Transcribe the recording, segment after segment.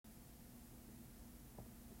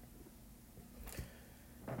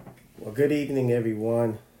Well, good evening,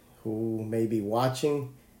 everyone who may be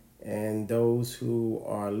watching and those who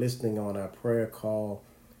are listening on our prayer call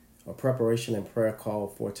or preparation and prayer call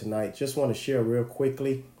for tonight. Just want to share real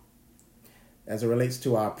quickly as it relates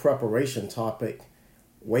to our preparation topic,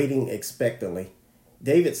 waiting expectantly.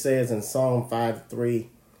 David says in Psalm 5:3,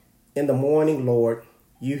 "In the morning, Lord,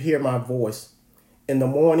 you hear my voice. In the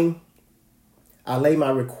morning, I lay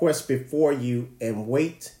my request before you and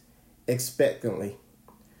wait expectantly."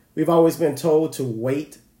 We've always been told to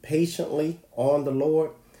wait patiently on the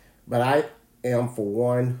Lord, but I'm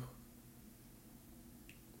one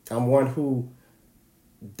who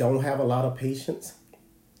don't have a lot of patience,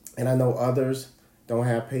 and I know others don't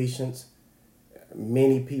have patience.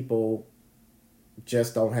 Many people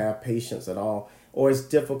just don't have patience at all, or it's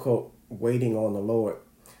difficult waiting on the Lord.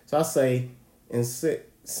 So I say,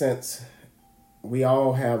 since we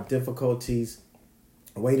all have difficulties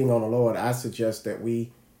waiting on the Lord, I suggest that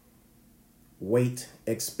we wait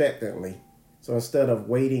expectantly. So instead of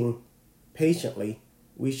waiting patiently,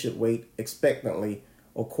 we should wait expectantly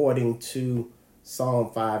according to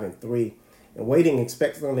Psalm 5:3. And waiting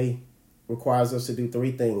expectantly requires us to do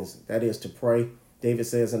three things. That is to pray. David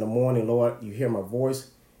says, "In the morning, Lord, you hear my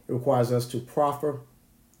voice." It requires us to proffer.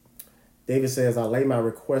 David says, "I lay my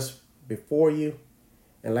request before you."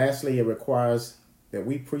 And lastly, it requires that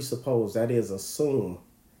we presuppose, that is, assume,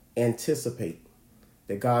 anticipate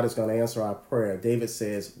that God is going to answer our prayer. David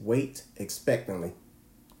says, wait expectantly.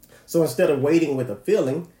 So instead of waiting with a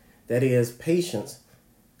feeling, that is patience,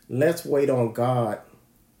 let's wait on God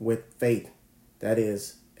with faith, that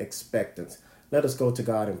is expectance. Let us go to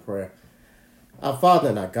God in prayer. Our Father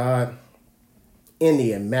and our God, in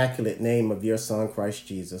the immaculate name of your Son, Christ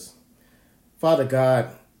Jesus. Father God,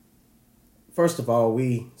 first of all,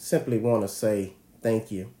 we simply want to say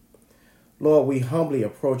thank you. Lord, we humbly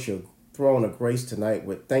approach your throne of grace tonight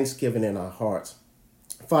with thanksgiving in our hearts.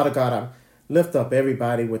 Father God, I lift up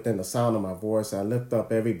everybody within the sound of my voice. I lift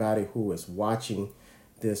up everybody who is watching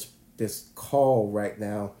this call right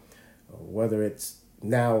now, whether it's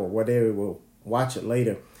now or whether we will watch it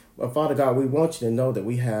later. But Father God, we want you to know that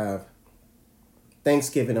we have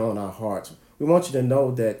thanksgiving on our hearts. We want you to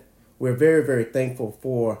know that we're very, very thankful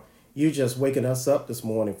for you just waking us up this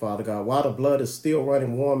morning, Father God, while the blood is still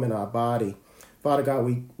running warm in our body. Father God,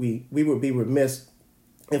 we would be remiss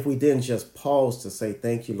if we didn't just pause to say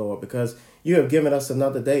thank you, Lord, because you have given us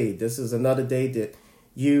another day. This is another day that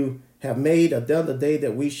you have made, another day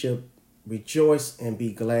that we should rejoice and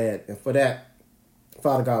be glad. And for that,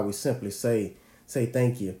 Father God, we simply say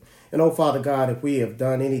thank you. And oh, Father God, if we have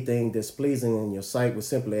done anything displeasing in your sight, we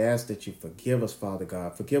simply ask that you forgive us, Father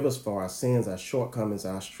God. Forgive us for our sins, our shortcomings,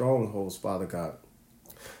 our strongholds, Father God.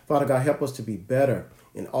 Father God, help us to be better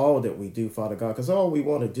in all that we do, Father God, because all we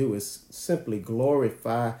want to do is simply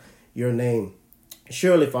glorify your name.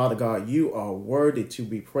 Surely, Father God, you are worthy to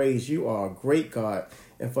be praised. You are a great God.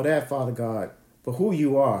 And for that, Father God, for who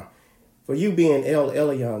you are, for you being El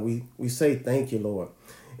Elyon, we say thank you, Lord.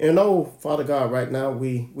 And oh, Father God, right now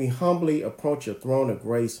we humbly approach your throne of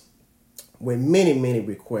grace with many, many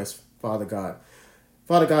requests, Father God.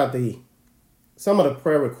 Father God, some of the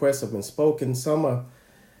prayer requests have been spoken, some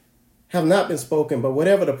have not been spoken, but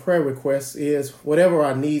whatever the prayer request is, whatever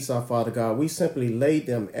our needs are, Father God, we simply lay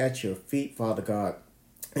them at your feet, Father God,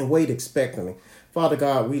 and wait expectantly. Father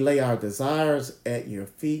God, we lay our desires at your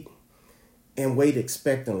feet and wait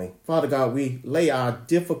expectantly. Father God, we lay our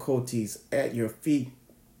difficulties at your feet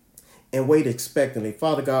and wait expectantly.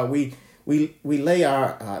 Father God, we lay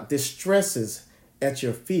our distresses at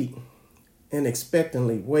your feet and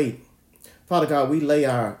expectantly wait. Father God, we lay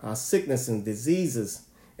our sickness and diseases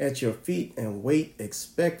at your feet and wait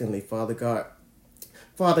expectantly, Father God.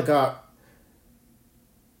 Father God,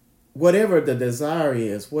 whatever the desire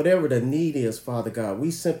is, whatever the need is, Father God, we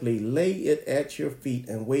simply lay it at your feet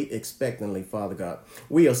and wait expectantly, Father God.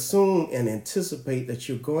 We assume and anticipate that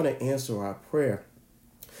you're going to answer our prayer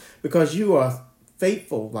because you are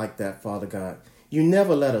faithful like that, Father God. You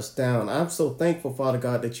never let us down. I'm so thankful, Father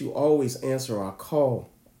God, that you always answer our call.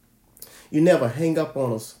 You never hang up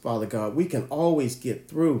on us, Father God. We can always get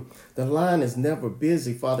through. The line is never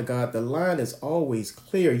busy, Father God. The line is always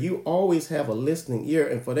clear. You always have a listening ear.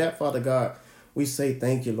 And for that, Father God, we say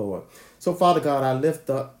thank you, Lord. So, Father God, I lift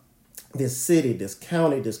up this city, this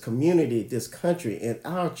county, this community, this country, and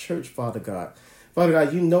our church, Father God. Father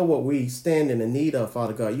God, you know what we stand in the need of,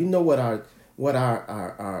 Father God. You know what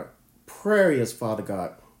our prayer is, Father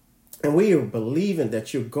God. And we are believing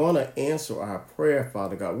that you're going to answer our prayer,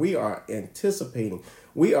 Father God. We are anticipating.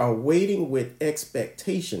 We are waiting with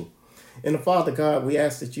expectation. And Father God, we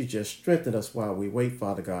ask that you just strengthen us while we wait,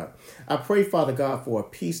 Father God. I pray, Father God, for a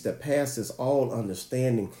peace that passes all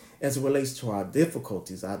understanding as it relates to our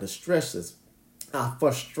difficulties, our distresses, our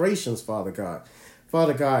frustrations, Father God.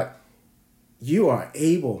 Father God, you are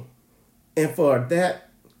able. And for that,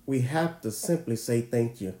 we have to simply say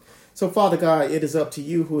thank you. So, Father God, it is up to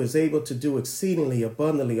you who is able to do exceedingly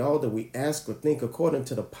abundantly all that we ask or think according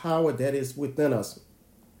to the power that is within us.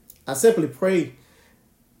 I simply pray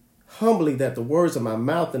humbly that the words of my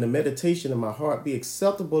mouth and the meditation of my heart be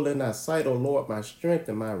acceptable in thy sight, O Lord, my strength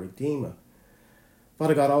and my redeemer.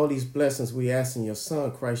 Father God, all these blessings we ask in your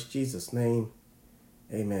Son, Christ Jesus' name.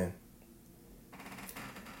 Amen.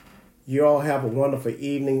 You all have a wonderful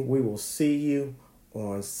evening. We will see you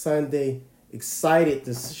on Sunday. Excited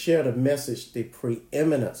to share the message, the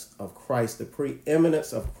preeminence of Christ. The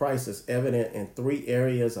preeminence of Christ is evident in 3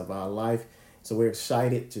 areas of our life. So we're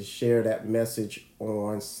excited to share that message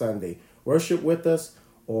on Sunday. Worship with us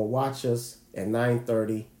or watch us at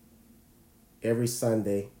 9:30 every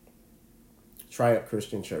Sunday. Triumph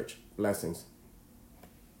Christian Church. Blessings.